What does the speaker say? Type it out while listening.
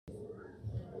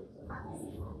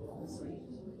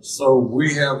So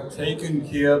we have taken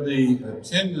care of the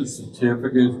attendance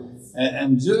certificate,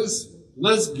 and just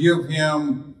let's give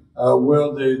him,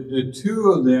 the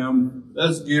two of them,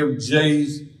 let's give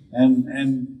Jace,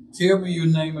 and tell me your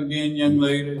name again, young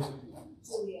lady.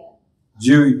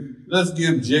 Julia. Let's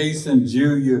give Jace and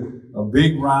Julia a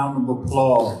big round of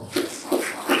applause.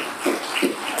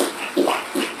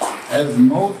 As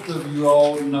most of you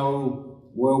all know,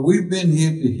 well, we've been here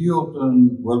at the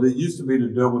Hilton, well, it used to be the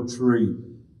Doubletree.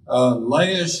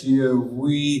 Last year,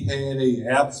 we had an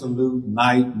absolute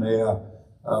nightmare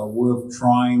with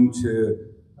trying to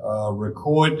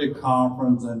record the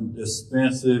conference and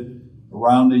dispense it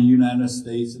around the United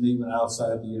States and even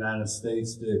outside the United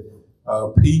States. The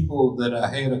people that I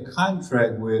had a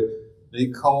contract with, they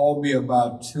called me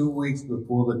about 2 weeks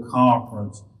before the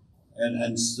conference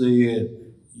and said,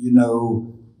 you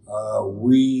know,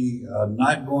 we are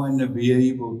not going to be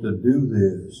able to do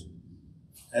this.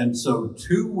 And so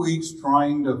 2 weeks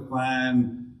trying to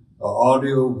find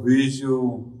audio,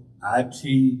 visual,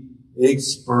 IT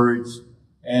experts,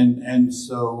 and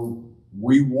so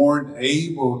we weren't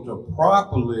able to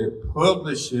properly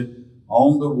publish it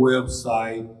on the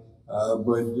website,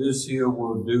 but this here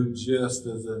will do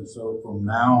justice. And so from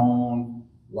now on,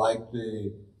 like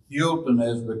the Hilton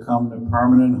has become the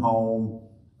permanent home,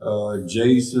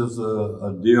 Jace is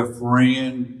a dear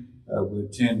friend. We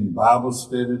attend Bible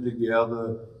study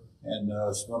together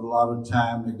and spent a lot of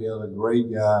time together.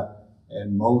 Great guy.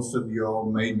 And most of you all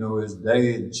may know his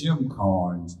dad, Jim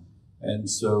Carnes. And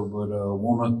so, but I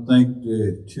want to thank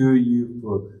the two of you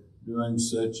for doing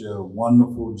such a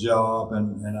wonderful job.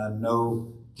 And I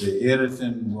know the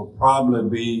editing will probably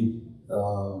be,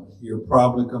 you'll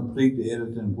probably complete the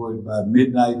editing by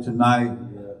midnight tonight.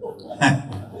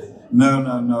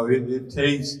 No.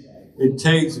 It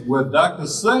takes, well, Dr.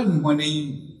 Sutton, when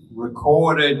he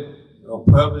recorded or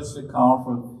published the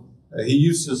conference, he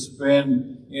used to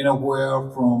spend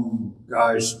anywhere from,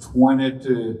 20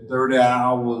 to 30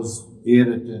 hours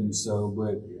editing. So,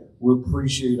 but we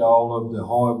appreciate all of the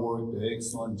hard work, the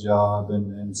excellent job,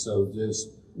 and so just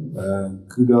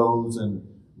kudos and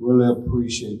really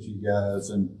appreciate you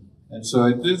guys. And so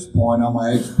at this point, I'm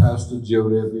going to ask Pastor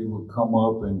Jody if he would come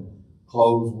up and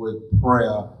close with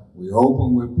prayer. We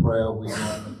open with prayer, we're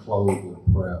going to close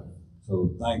with prayer.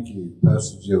 So thank you,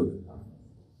 Pastor Jody.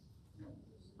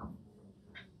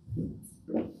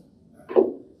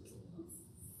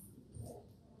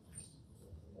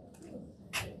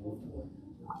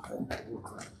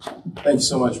 Thank you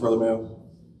so much, Brother Mel.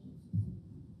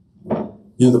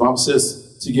 You know, the Bible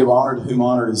says to give honor to whom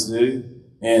honor is due,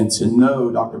 and to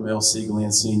know Dr. Mel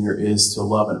Siegelin Sr. is to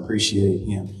love and appreciate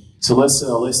him. So let's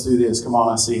do this. Come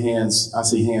on, I see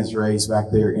hands raised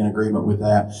back there in agreement with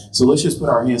that. So let's just put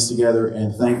our hands together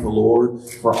and thank the Lord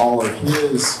for all of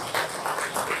his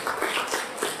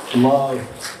love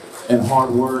and hard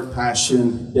work,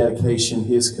 passion, dedication,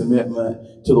 his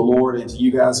commitment to the Lord and to you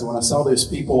guys. And when I saw this,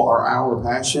 people are our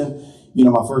passion, you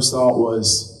know, my first thought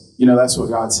was, you know, that's what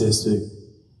God says too.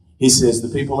 He says, the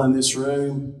people in this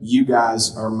room, you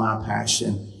guys are my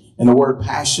passion. And the word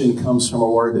passion comes from a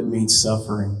word that means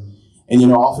suffering. And, you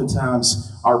know,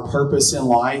 oftentimes our purpose in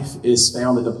life is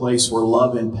found at the place where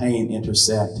love and pain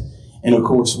intersect. And, of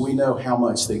course, we know how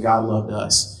much that God loved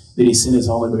us, that he sent his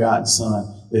only begotten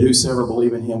Son, that whosoever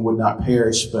believe in him would not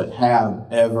perish but have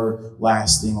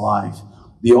everlasting life.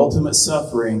 The ultimate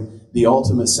suffering, the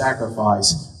ultimate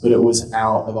sacrifice, but it was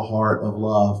out of a heart of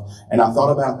love. And I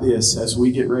thought about this as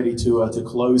we get ready to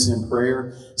close in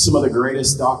prayer. Some of the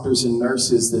greatest doctors and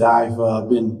nurses that I've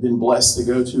been blessed to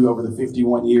go to over the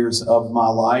 51 years of my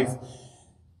life,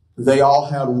 they all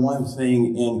had one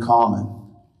thing in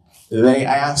common. They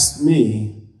asked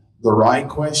me the right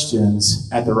questions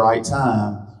at the right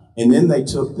time, and then they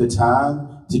took the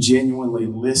time to genuinely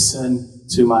listen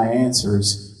to my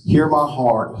answers, hear my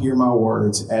heart, hear my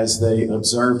words as they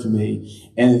observed me,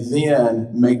 and then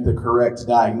make the correct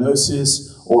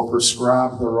diagnosis or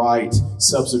prescribe the right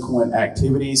subsequent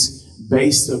activities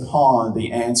based upon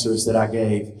the answers that I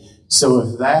gave. So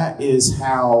if that is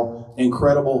how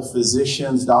incredible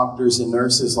physicians, doctors, and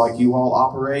nurses like you all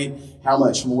operate, how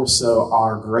much more so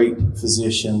our great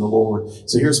physician, the Lord.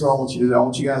 So here's what I want you to do. I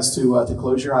want you guys to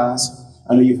close your eyes.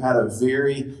 I know you've had a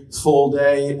very full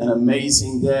day, an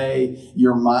amazing day.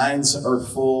 Your minds are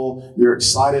full. You're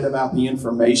excited about the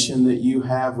information that you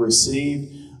have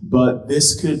received. But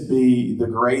this could be the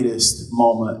greatest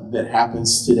moment that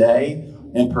happens today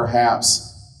and perhaps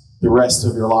the rest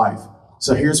of your life.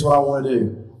 So here's what I want to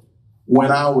do.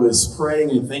 When I was praying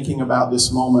and thinking about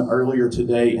this moment earlier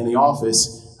today in the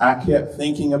office, I kept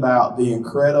thinking about the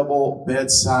incredible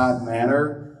bedside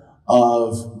manner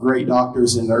of great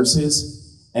doctors and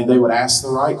nurses, and they would ask the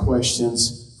right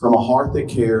questions from a heart that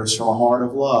cares, from a heart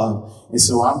of love. And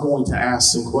so I'm going to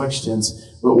ask some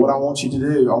questions, but what I want you to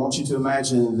do, I want you to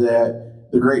imagine that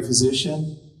the great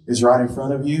physician is right in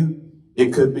front of you.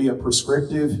 It could be a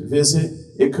prescriptive visit.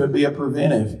 It could be a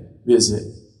preventive visit.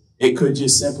 It could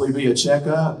just simply be a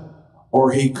checkup,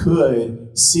 or he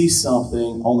could see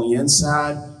something on the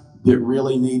inside that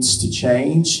really needs to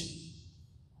change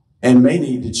and may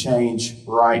need to change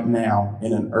right now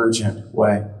in an urgent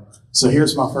way. So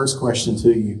here's my first question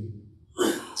to you.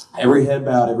 Every head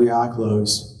bowed, every eye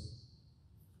closed.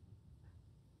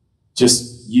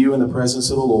 Just you in the presence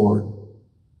of the Lord.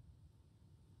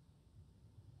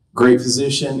 Great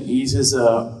physician eases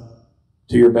up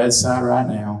to your bedside right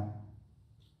now.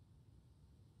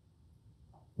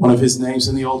 One of his names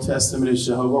in the Old Testament is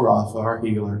Jehovah Rapha, our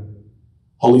healer.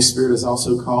 Holy Spirit is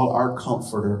also called our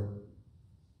comforter.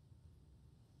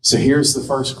 So here's the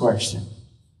first question.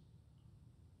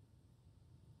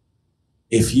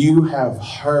 If you have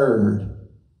heard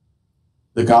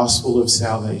the gospel of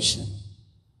salvation,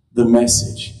 the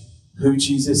message, who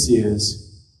Jesus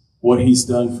is, what he's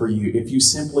done for you, if you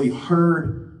simply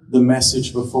heard the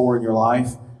message before in your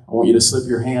life, I want you to slip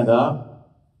your hand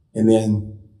up and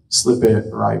then slip it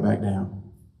right back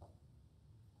down.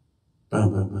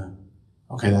 Boom, boom, boom.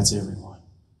 Okay, that's everyone.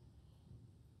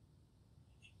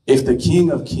 If the King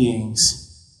of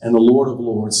Kings and the Lord of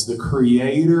Lords, the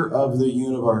creator of the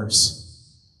universe,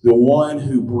 the one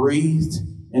who breathed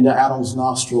into Adam's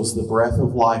nostrils the breath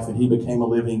of life and he became a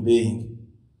living being,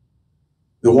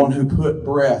 the one who put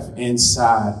breath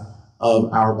inside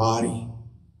of our body,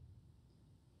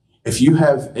 if you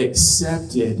have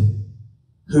accepted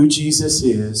who Jesus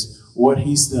is, what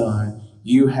he's done,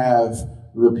 you have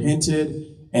repented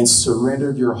and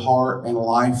surrendered your heart and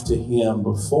life to him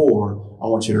before, I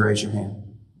want you to raise your hand.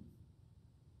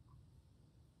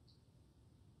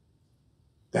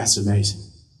 That's amazing.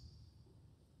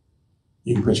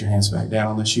 You can put your hands back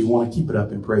down unless you want to keep it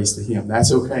up in praise to him.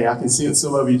 That's okay. I can see that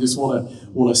some of you just want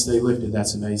to stay lifted.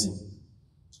 That's amazing.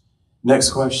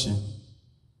 Next question.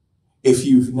 If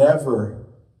you've never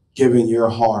given your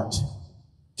heart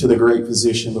to the great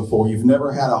physician before, you've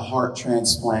never had a heart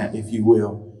transplant, if you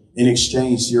will, and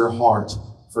exchanged your heart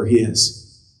for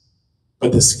his,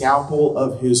 but the scalpel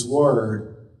of his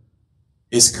word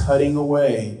is cutting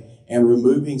away and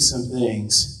removing some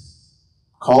things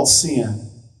called sin,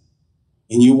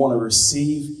 and you want to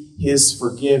receive his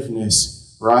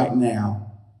forgiveness right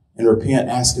now and repent,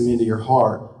 ask him into your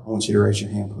heart, I want you to raise your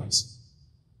hand, please.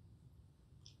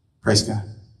 Praise God.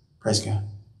 Praise God.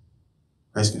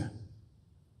 Praise God.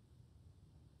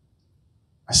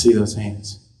 I see those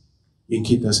hands. You can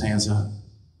keep those hands up.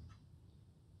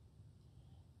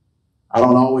 I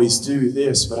don't always do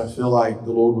this, but I feel like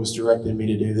the Lord was directing me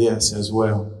to do this as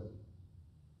well.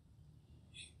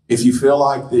 If you feel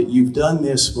like that you've done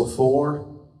this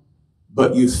before,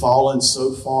 but you've fallen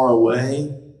so far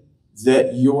away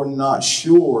that you're not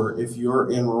sure if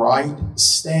you're in right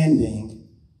standing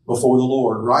before the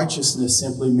Lord. Righteousness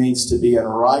simply means to be in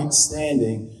right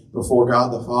standing before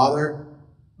God the Father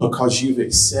because you've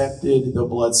accepted the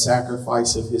blood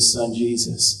sacrifice of his son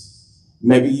Jesus.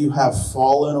 Maybe you have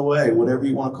fallen away, whatever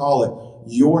you want to call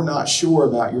it. You're not sure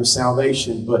about your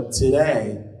salvation, but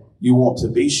today you want to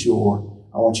be sure.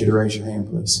 I want you to raise your hand,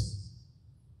 please.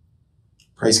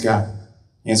 Praise God.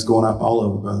 Hands going up all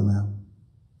over, Brother Mel.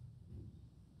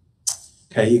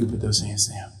 Okay, you can put those hands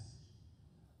down.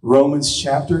 Romans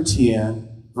chapter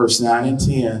 10, verse 9 and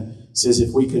 10 says,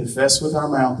 if we confess with our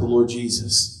mouth the Lord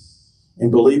Jesus and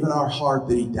believe in our heart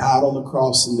that he died on the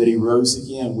cross and that he rose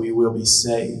again, we will be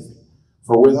saved.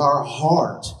 For with our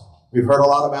heart, we've heard a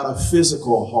lot about a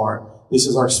physical heart. This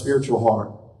is our spiritual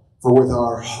heart. For with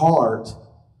our heart,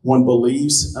 one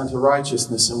believes unto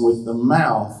righteousness, and with the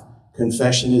mouth,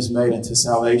 confession is made unto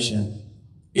salvation.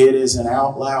 It is an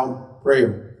out loud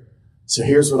prayer. So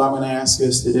here's what I'm going to ask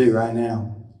us to do right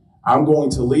now. I'm going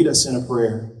to lead us in a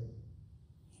prayer.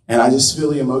 And I just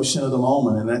feel the emotion of the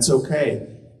moment, and that's okay.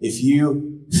 If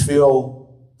you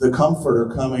feel the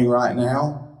comforter coming right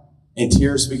now, and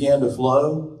tears begin to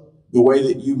flow, the way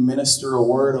that you minister a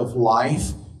word of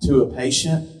life to a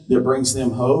patient that brings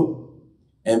them hope,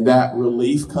 and that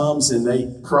relief comes and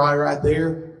they cry right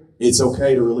there, it's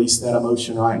okay to release that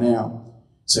emotion right now.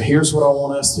 So here's what I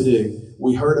want us to do.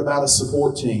 We heard about a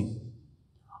support team.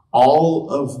 All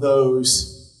of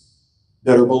those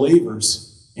that are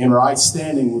believers in right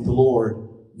standing with the Lord,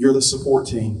 you're the support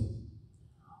team.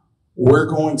 We're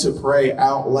going to pray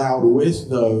out loud with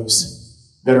those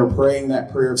that are praying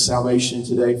that prayer of salvation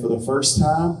today for the first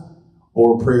time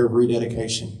or a prayer of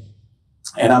rededication.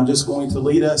 And I'm just going to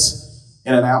lead us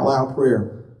in an out loud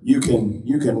prayer. You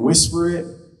can whisper it.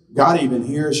 God even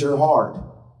hears your heart.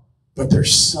 But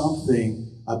there's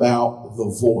something about the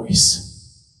voice.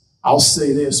 I'll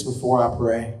say this before I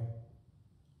pray.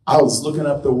 I was looking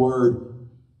up the word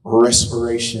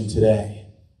respiration today.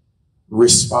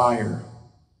 Respire.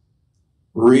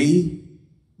 Re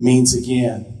means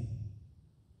again.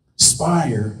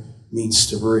 Spire means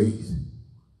to breathe.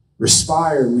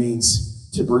 Respire means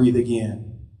to breathe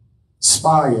again.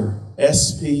 Spire,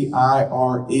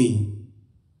 S-P-I-R-E,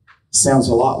 sounds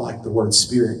a lot like the word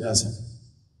spirit, doesn't it?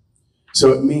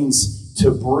 So it means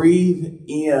to breathe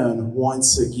in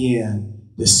once again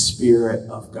the Spirit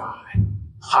of God.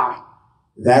 Ha!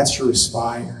 That's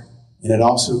respire. And it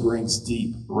also brings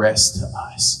deep rest to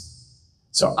us.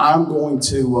 So I'm going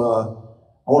to,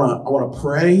 I want to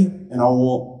pray, and I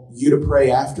want you to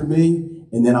pray after me.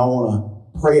 And then I want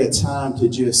to pray a time to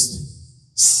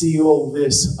just seal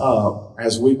this up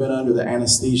as we've been under the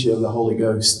anesthesia of the Holy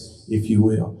Ghost, if you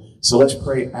will. So let's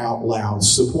pray out loud.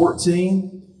 Support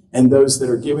team and those that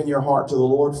are giving your heart to the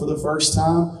Lord for the first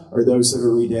time, or those that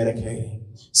are rededicating.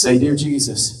 Say, Dear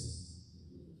Jesus,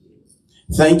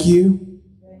 thank you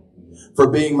for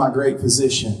being my great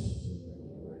physician.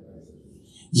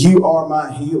 You are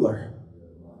my healer.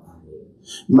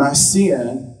 My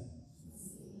sin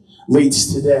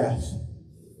leads to death,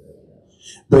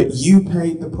 but you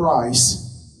paid the price,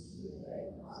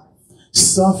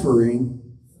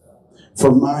 suffering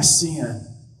for my sin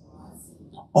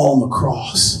on the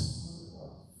cross.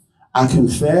 I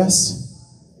confess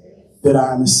that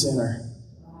I am a sinner.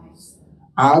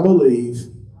 I believe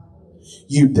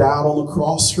you died on the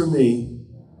cross for me,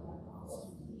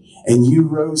 and you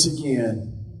rose again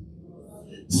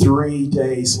 3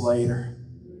 days later.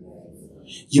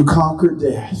 You conquered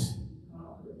death.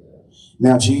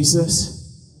 Now,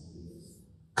 Jesus,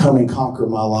 come and conquer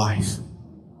my life.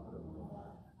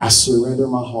 I surrender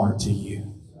my heart to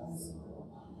you.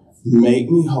 Make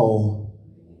me whole.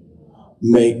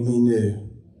 Make me new.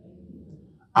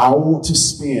 I want to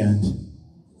spend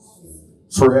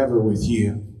forever with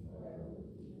you.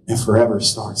 And forever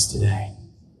starts today.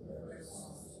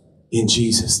 In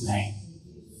Jesus' name.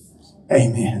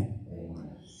 Amen.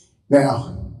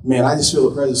 Now, man, I just feel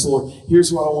the presence of the Lord.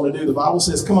 Here's what I want to do. The Bible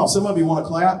says, come on, some of you want to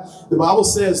clap. The Bible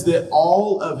says that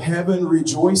all of heaven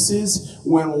rejoices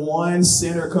when one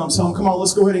sinner comes home. Come on,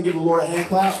 let's go ahead and give the Lord a hand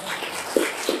clap.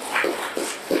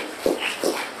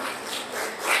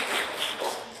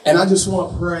 And I just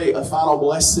want to pray a final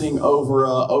blessing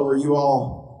over you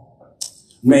all.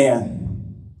 Man,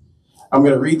 I'm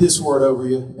going to read this word over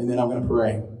you, and then I'm going to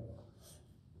pray.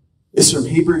 It's from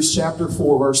Hebrews chapter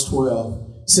 4, verse 12.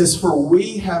 It says, for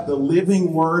we have the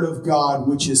living word of God,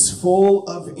 which is full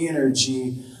of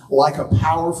energy, like a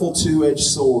powerful two-edged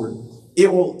sword.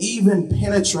 It will even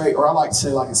penetrate, or I like to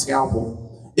say like a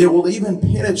scalpel. It will even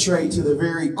penetrate to the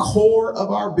very core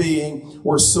of our being,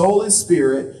 where soul and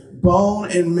spirit, bone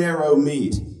and marrow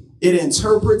meet. It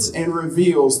interprets and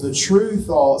reveals the true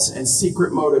thoughts and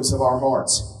secret motives of our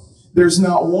hearts. There's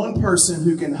not one person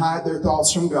who can hide their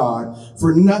thoughts from God,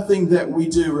 for nothing that we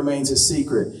do remains a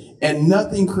secret, and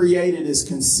nothing created is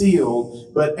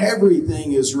concealed, but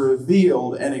everything is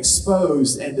revealed and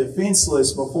exposed and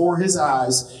defenseless before his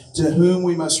eyes, to whom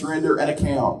we must render an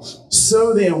account.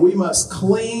 So then we must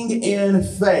cling in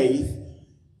faith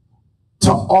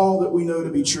to all that we know to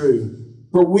be true.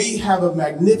 For we have a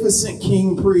magnificent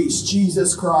king priest,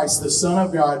 Jesus Christ, the Son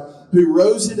of God, who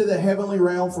rose into the heavenly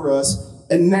realm for us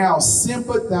and now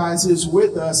sympathizes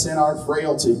with us in our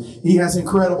frailty. He has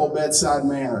incredible bedside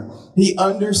manner. He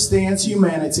understands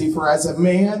humanity, for as a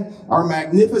man, our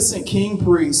magnificent king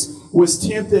priest was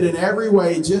tempted in every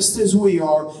way just as we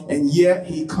are, and yet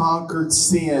he conquered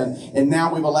sin. And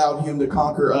now we've allowed him to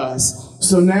conquer us.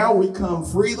 So now we come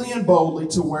freely and boldly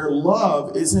to where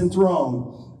love is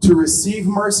enthroned, to receive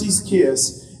mercy's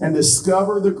kiss and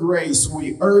discover the grace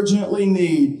we urgently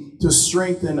need to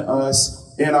strengthen us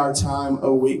in our time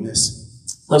of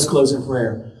weakness. Let's close in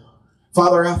prayer.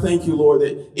 Father, I thank you, Lord,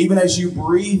 that even as you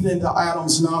breathed into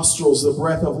Adam's nostrils the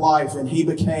breath of life and he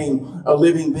became a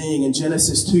living being in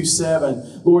Genesis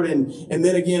 2:7, Lord, and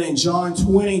then again in John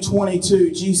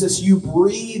 20:22, Jesus, you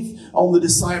breathed on the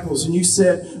disciples and you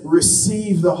said,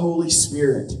 receive the Holy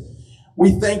Spirit.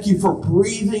 We thank you for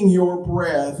breathing your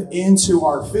breath into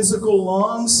our physical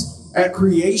lungs at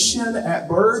creation, at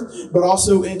birth, but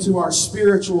also into our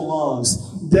spiritual lungs,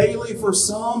 daily for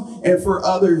some and for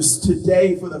others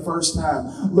today for the first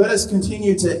time. Let us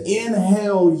continue to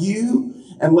inhale you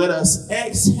and let us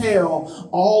exhale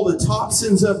all the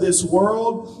toxins of this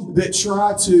world that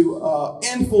try to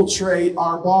infiltrate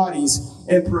our bodies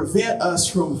and prevent us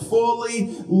from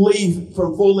fully living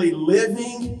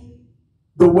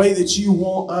the way that you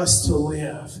want us to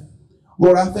live.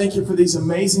 Lord, I thank you for these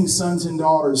amazing sons and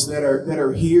daughters that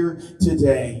are here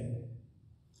today.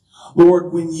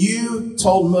 Lord, when you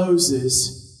told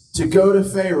Moses to go to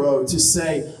Pharaoh to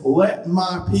say, let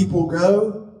my people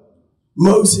go,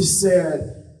 Moses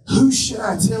said, who should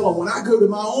I tell them? When I go to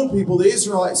my own people, the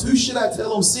Israelites, who should I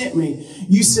tell them sent me?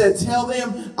 You said, tell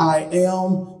them, I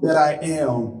am that I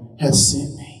am has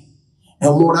sent me.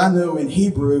 And Lord, I know in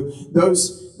Hebrew,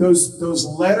 those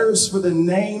letters for the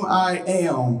name I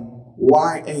am,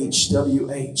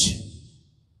 YHWH.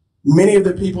 Many of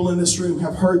the people in this room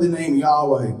have heard the name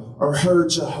Yahweh or heard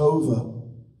Jehovah.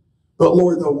 But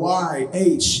Lord, the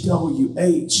YHWH,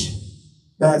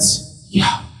 that's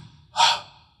Yah.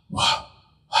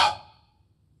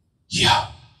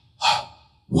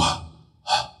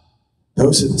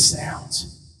 Those are the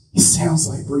sounds. It sounds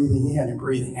like breathing in and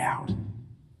breathing out.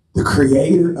 The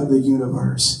creator of the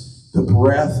universe, the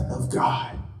breath of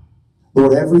God.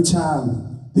 Lord, every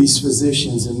time these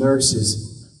physicians and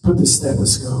nurses put the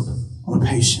stethoscope on a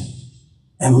patient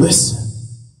and listen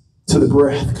to the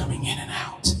breath coming in and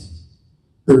out,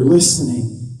 they're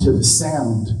listening to the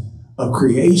sound of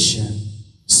creation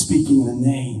speaking the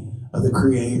name of the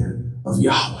creator of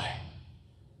Yahweh.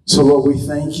 So Lord, we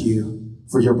thank you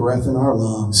for your breath in our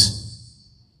lungs.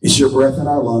 It's your breath in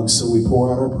our lungs, so we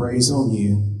pour out our praise on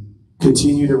you.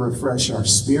 Continue to refresh our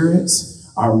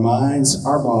spirits, our minds,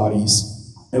 our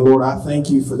bodies. And Lord, I thank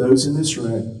you for those in this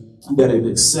room that have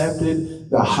accepted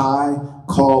the high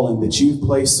calling that you've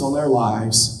placed on their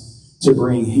lives to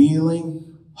bring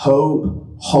healing,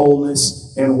 hope,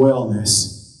 wholeness, and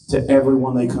wellness to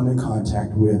everyone they come in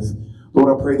contact with.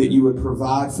 Lord, I pray that you would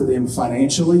provide for them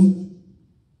financially.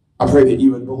 I pray that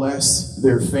you would bless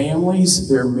their families,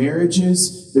 their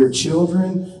marriages, their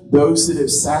children, those that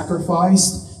have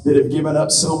sacrificed, that have given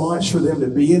up so much for them to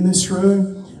be in this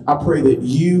room. I pray that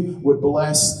you would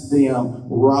bless them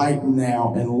right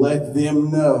now and let them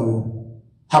know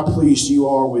how pleased you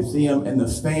are with them and the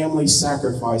family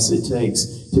sacrifice it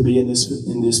takes to be in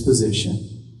this position.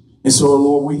 And so,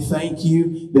 Lord, we thank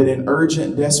you that in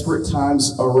urgent, desperate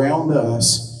times around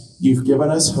us, you've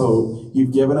given us hope,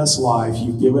 you've given us life,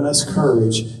 you've given us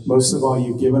courage. Most of all,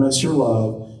 you've given us your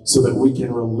love so that we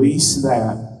can release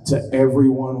that to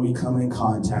everyone we come in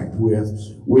contact with.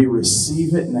 We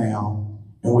receive it now,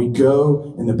 and we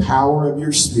go in the power of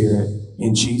your Spirit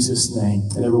in Jesus' name.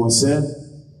 And everyone said,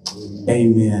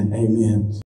 amen, amen.